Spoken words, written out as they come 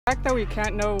The fact that we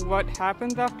can't know what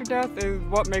happens after death is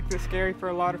what makes it scary for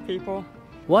a lot of people.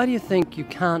 Why do you think you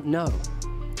can't know?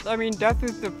 I mean, death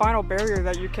is the final barrier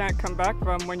that you can't come back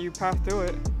from when you pass through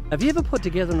it. Have you ever put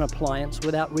together an appliance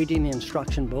without reading the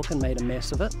instruction book and made a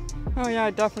mess of it? Oh yeah,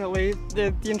 definitely.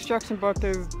 The instruction book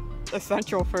is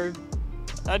essential for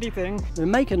anything. The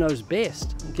maker knows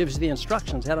best and gives you the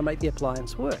instructions how to make the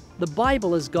appliance work. The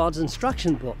Bible is God's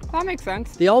instruction book. That makes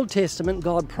sense. The Old Testament,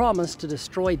 God promised to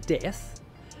destroy death.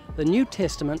 The New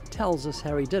Testament tells us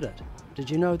how he did it. Did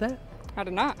you know that? I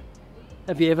did not.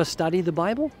 Have you ever studied the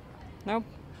Bible? No.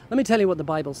 Let me tell you what the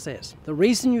Bible says. The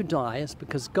reason you die is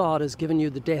because God has given you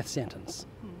the death sentence.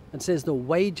 It says the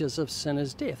wages of sin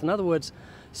is death. In other words,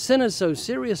 sin is so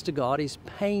serious to God, he's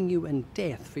paying you in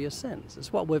death for your sins.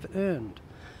 It's what we've earned.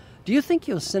 Do you think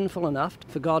you're sinful enough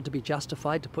for God to be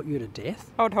justified to put you to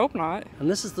death? I would hope not. And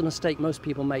this is the mistake most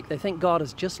people make. They think God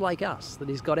is just like us, that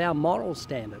he's got our moral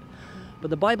standard. But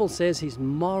the Bible says he's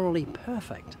morally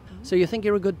perfect. So you think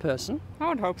you're a good person? I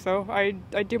would hope so. I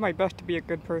do my best to be a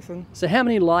good person. So how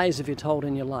many lies have you told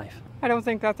in your life? I don't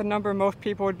think that's a number most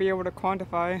people would be able to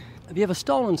quantify. Have you ever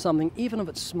stolen something, even if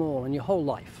it's small, in your whole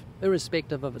life,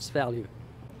 irrespective of its value?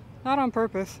 Not on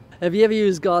purpose. Have you ever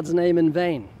used God's name in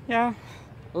vain? Yeah.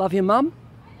 Love your mum?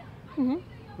 Mm-hmm.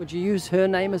 Would you use her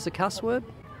name as a cuss word?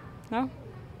 No.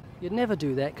 You'd never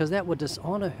do that because that would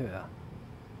dishonor her.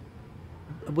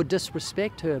 It would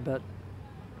disrespect her, but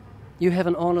you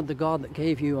haven't honored the God that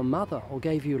gave you a mother or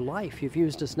gave you life. You've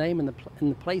used his name in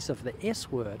the place of the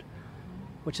S word,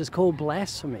 which is called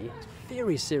blasphemy. It's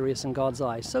very serious in God's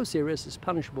eyes. So serious it's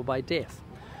punishable by death.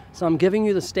 So I'm giving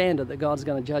you the standard that God's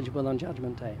going to judge you with on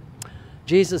Judgment Day.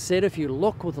 Jesus said if you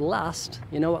look with lust,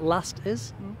 you know what lust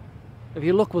is? If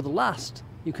you look with lust,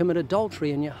 you commit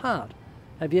adultery in your heart.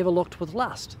 Have you ever looked with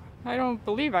lust? I don't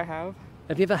believe I have.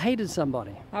 Have you ever hated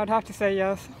somebody? I would have to say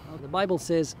yes. Well, the Bible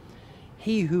says,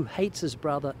 he who hates his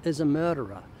brother is a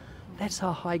murderer. That's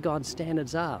how high God's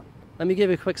standards are. Let me give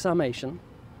you a quick summation.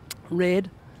 Red,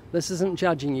 this isn't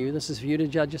judging you. This is for you to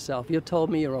judge yourself. You've told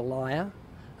me you're a liar,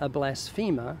 a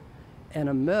blasphemer, and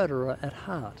a murderer at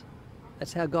heart.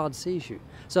 That's how God sees you.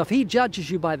 So if he judges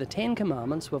you by the 10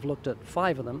 Commandments, we've looked at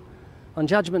 5 of them, on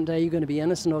Judgment Day you're going to be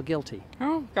innocent or guilty.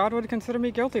 Oh, God would consider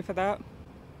me guilty for that.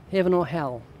 Heaven or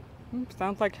hell.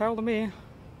 Sounds like hell to me.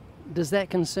 Does that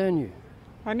concern you?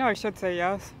 I know I should say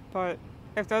yes, but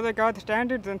if those are God's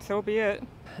standards, then so be it.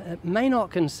 It may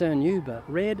not concern you, but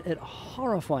Red, it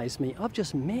horrifies me. I've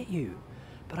just met you,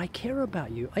 but I care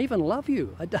about you. I even love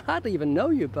you. I hardly even know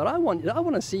you, but I want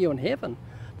to see you in heaven.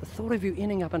 The thought of you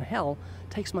ending up in hell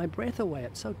takes my breath away.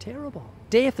 It's so terrible.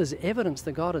 Death is evidence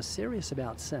that God is serious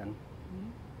about sin.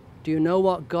 Do you know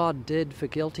what God did for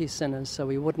guilty sinners so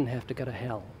he wouldn't have to go to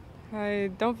hell?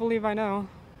 I don't believe I know.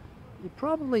 You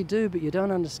probably do, but you don't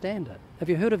understand it. Have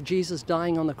you heard of Jesus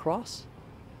dying on the cross?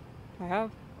 I have.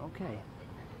 Okay.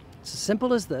 It's as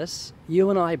simple as this. You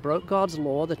and I broke God's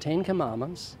law, the 10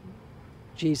 Commandments.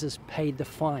 Jesus paid the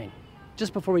fine.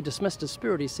 Just before he dismissed his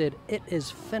spirit, he said, "It is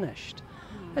finished."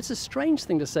 That's a strange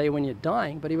thing to say when you're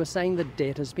dying, but he was saying the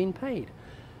debt has been paid.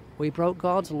 We broke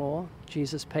God's law.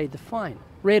 Jesus paid the fine.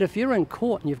 Red, if you're in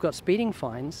court and you've got speeding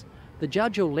fines, the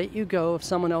judge will let you go if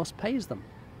someone else pays them.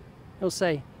 He'll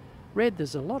say, "Red,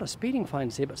 there's a lot of speeding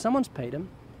fines here, but someone's paid them.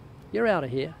 You're out of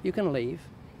here. You can leave.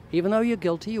 Even though you're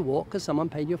guilty, you walk because someone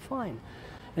paid your fine."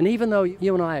 And even though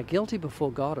you and I are guilty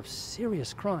before God of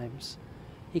serious crimes,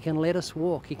 he can let us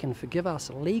walk. He can forgive us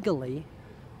legally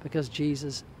because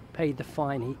Jesus paid the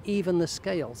fine. He evened the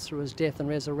scales through his death and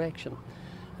resurrection.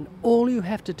 And all you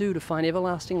have to do to find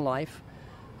everlasting life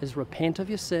is repent of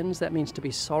your sins. That means to be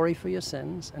sorry for your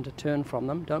sins and to turn from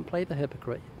them. Don't play the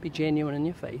hypocrite. Be genuine in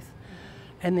your faith.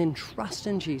 And then trust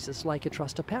in Jesus like you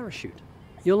trust a parachute.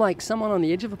 You're like someone on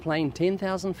the edge of a plane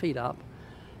 10,000 feet up.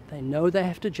 They know they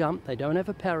have to jump. They don't have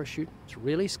a parachute. It's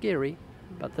really scary,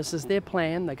 but this is their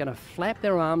plan. They're going to flap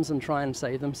their arms and try and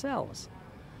save themselves.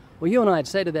 Well, you and I'd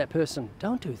say to that person,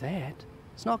 don't do that.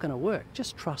 It's not going to work.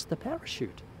 Just trust the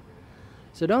parachute.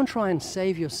 So don't try and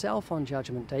save yourself on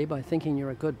Judgment Day by thinking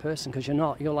you're a good person, because you're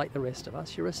not. You're like the rest of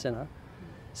us. You're a sinner.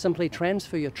 Simply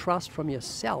transfer your trust from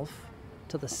yourself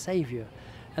to the Savior.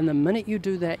 And the minute you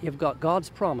do that, you've got God's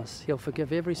promise. He'll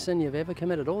forgive every sin you've ever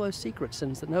committed, all those secret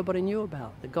sins that nobody knew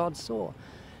about, that God saw.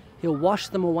 He'll wash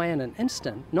them away in an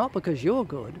instant, not because you're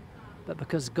good, but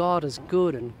because God is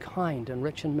good and kind and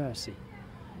rich in mercy.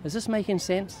 Is this making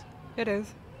sense? It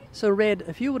is. So Red,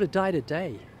 if you were to die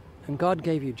today and God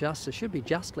gave you justice, you'd be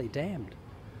justly damned.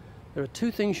 There are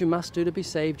 2 things you must do to be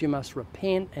saved. You must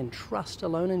repent and trust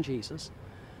alone in Jesus.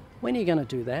 When are you going to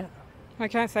do that? I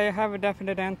can't say I have a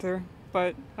definite answer,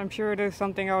 but I'm sure it is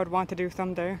something I would want to do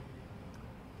someday.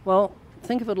 Well,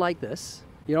 think of it like this.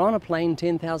 You're on a plane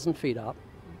 10,000 feet up.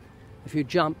 If you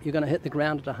jump, you're going to hit the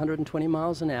ground at 120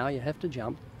 miles an hour. You have to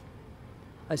jump.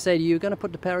 I say to you, you're going to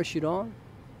put the parachute on?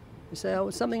 You say, oh,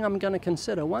 it's something I'm going to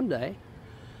consider one day.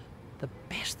 The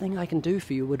best thing I can do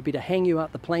for you would be to hang you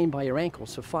out the plane by your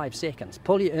ankles for 5 seconds,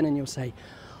 pull you in, and you'll say,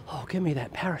 oh, give me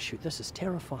that parachute, this is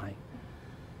terrifying.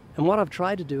 And what I've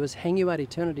tried to do is hang you out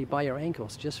eternity by your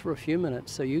ankles just for a few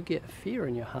minutes so you get fear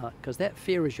in your heart, because that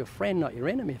fear is your friend, not your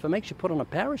enemy. If it makes you put on a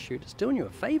parachute, it's doing you a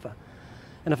favor.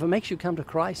 And if it makes you come to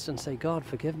Christ and say, God,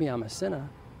 forgive me, I'm a sinner,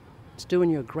 it's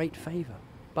doing you a great favor.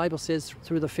 The Bible says,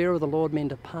 through the fear of the Lord, men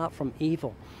depart from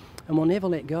evil. And we'll never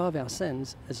let go of our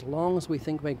sins as long as we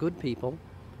think we're good people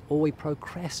or we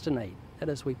procrastinate, that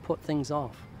is, we put things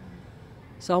off.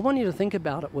 So I want you to think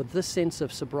about it with this sense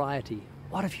of sobriety.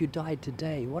 What if you died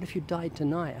today? What if you died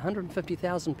tonight?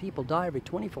 150,000 people die every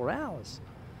 24 hours.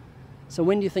 So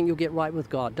when do you think you'll get right with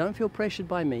God? Don't feel pressured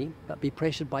by me, but be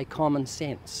pressured by common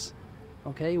sense.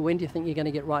 Okay? When do you think you're going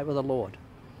to get right with the Lord?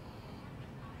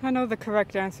 I know the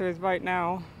correct answer is right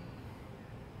now,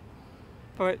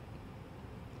 but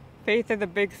faith is a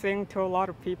big thing to a lot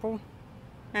of people,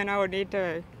 and I would need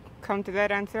to come to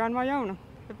that answer on my own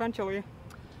eventually.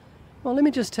 Well, let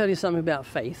me just tell you something about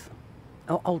faith.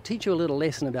 I'll teach you a little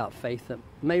lesson about faith that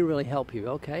may really help you,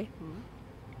 okay? Mm-hmm.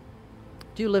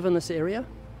 Do you live in this area?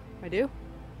 I do.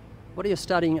 What are you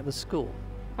studying at the school?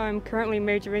 I'm currently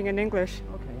majoring in English.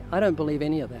 Okay. I don't believe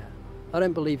any of that. I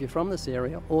don't believe you're from this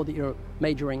area or that you're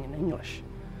majoring in English.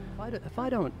 If I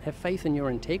don't have faith in your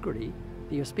integrity,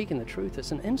 that you're speaking the truth,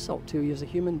 it's an insult to you as a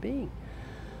human being.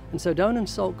 And so don't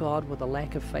insult God with a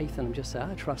lack of faith in Him. Just say,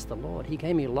 I trust the Lord. He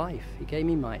gave me life. He gave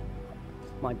me my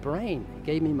brain. He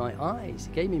gave me my eyes.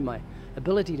 He gave me my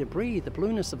ability to breathe, the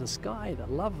blueness of the sky, the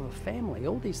love of a family.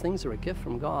 All these things are a gift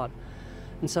from God.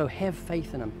 And so have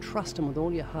faith in Him. Trust Him with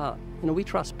all your heart. You know, we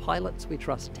trust pilots, we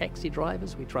trust taxi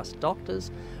drivers, we trust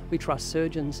doctors, we trust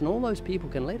surgeons, and all those people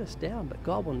can let us down, but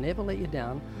God will never let you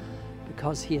down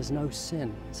because He has no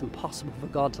sin. It's impossible for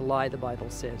God to lie, the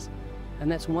Bible says.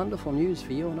 And that's wonderful news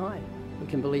for you and I. We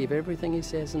can believe everything He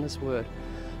says in this Word.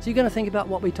 So you're going to think about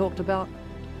what we talked about?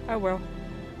 I will.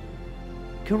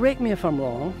 Correct me if I'm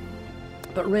wrong,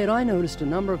 but Red, I noticed a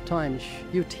number of times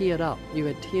you teared up. You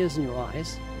had tears in your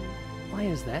eyes. Why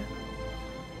is that?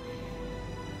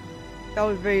 I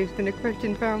was raised in a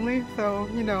Christian family, so,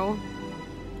 you know,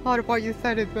 a lot of what you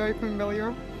said is very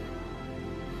familiar.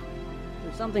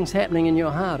 Something's happening in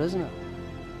your heart, isn't it?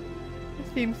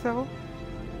 It seems so.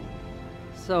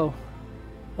 So,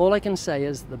 all I can say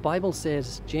is the Bible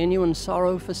says genuine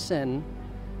sorrow for sin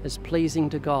is pleasing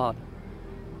to God.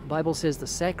 The Bible says the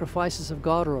sacrifices of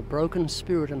God are a broken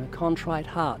spirit and a contrite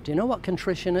heart. Do you know what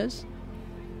contrition is?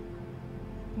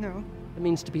 No. It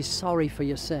means to be sorry for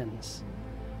your sins.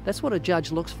 That's what a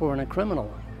judge looks for in a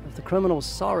criminal. If the criminal's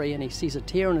sorry and he sees a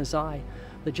tear in his eye,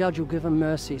 the judge will give him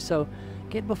mercy. So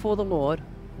get before the Lord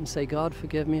and say, God,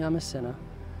 forgive me, I'm a sinner.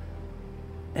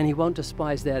 And He won't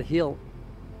despise that. He'll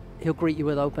greet you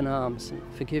with open arms and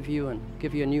forgive you and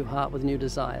give you a new heart with new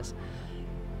desires.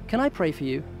 Can I pray for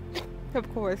you?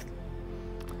 Of course.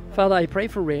 Father, I pray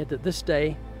for Red that this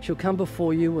day she'll come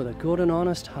before you with a good and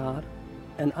honest heart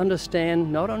and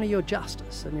understand not only your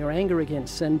justice and your anger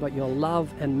against sin, but your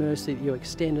love and mercy that you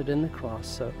extended in the cross.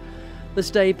 So this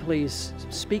day, please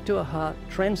speak to her heart,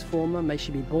 transform her, may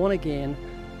she be born again,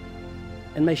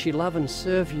 and may she love and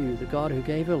serve you, the God who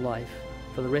gave her life,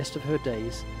 for the rest of her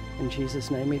days. In Jesus'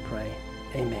 name we pray.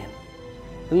 Amen.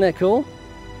 Isn't that cool?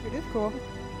 It is cool.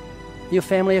 Your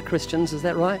family are Christians, is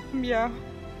that right? Yeah.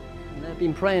 And they've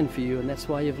been praying for you, and that's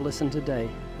why you've listened today.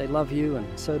 They love you,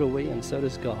 and so do we, and so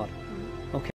does God.